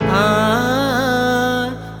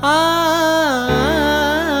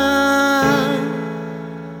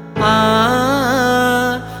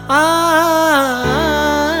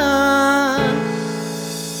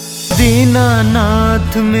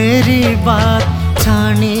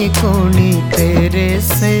छानी कोनी तेरे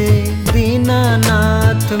से।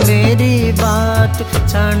 दीनानाथ मेरी बात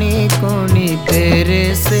छानी कोनी तेरे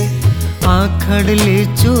से। आखड़ली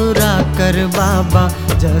चुरा कर बाबा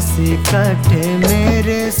जसी कटे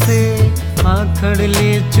मेरे से।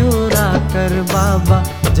 आखड़ली चुरा कर बाबा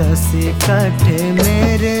जसी कटे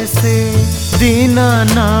मेरे से।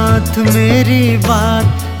 दीनानाथ मेरी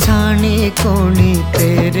बात छानी कोनी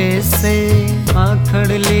तेरे से।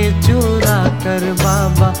 आखड़ली चुरा कर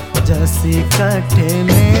बाबा जसी कटे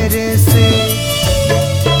मेरे से।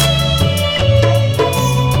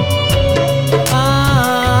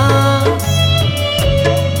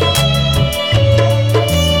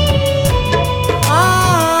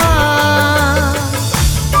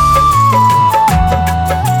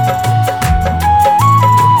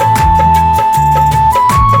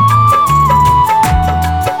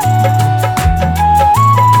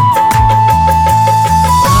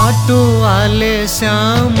 वाले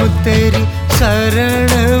श्याम तेरी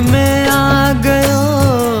शरण में आ गयो।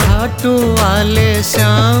 हाटू वाले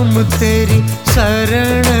श्याम तेरी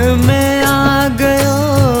शरण में आ गयो।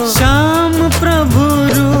 श्याम प्रभु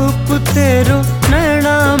रूप तेरो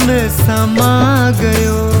नैना में समा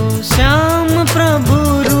गयो। श्याम प्रभु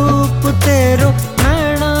रूप तेरो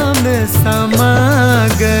नैना में समा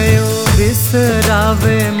गयो।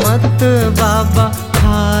 बिसरावे मत बाबा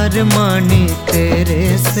हार मानी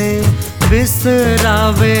तेरे से।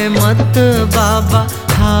 बिसरावे मत बाबा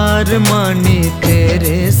हार मानी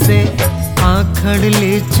तेरे से।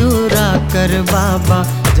 आखड़ली चुरा कर बाबा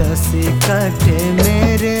जसी कटे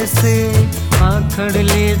मेरे से।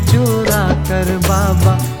 आखड़ली चुरा कर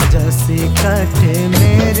बाबा जसी कटे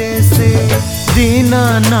मेरे से।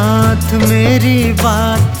 दीनानाथ मेरी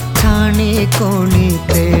बात छानी कोनी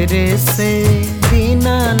तेरे से।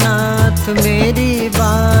 दीनानाथ मेरी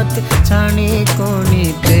बात छानी कोनी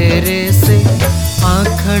तेरे से।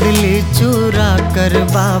 आखड़ली चुरा कर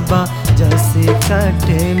बाबा जसी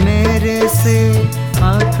कटे मेरे से।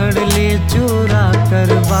 आखड़ली चुरा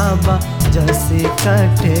कर बाबा जसी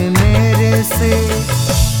कटे मेरे से।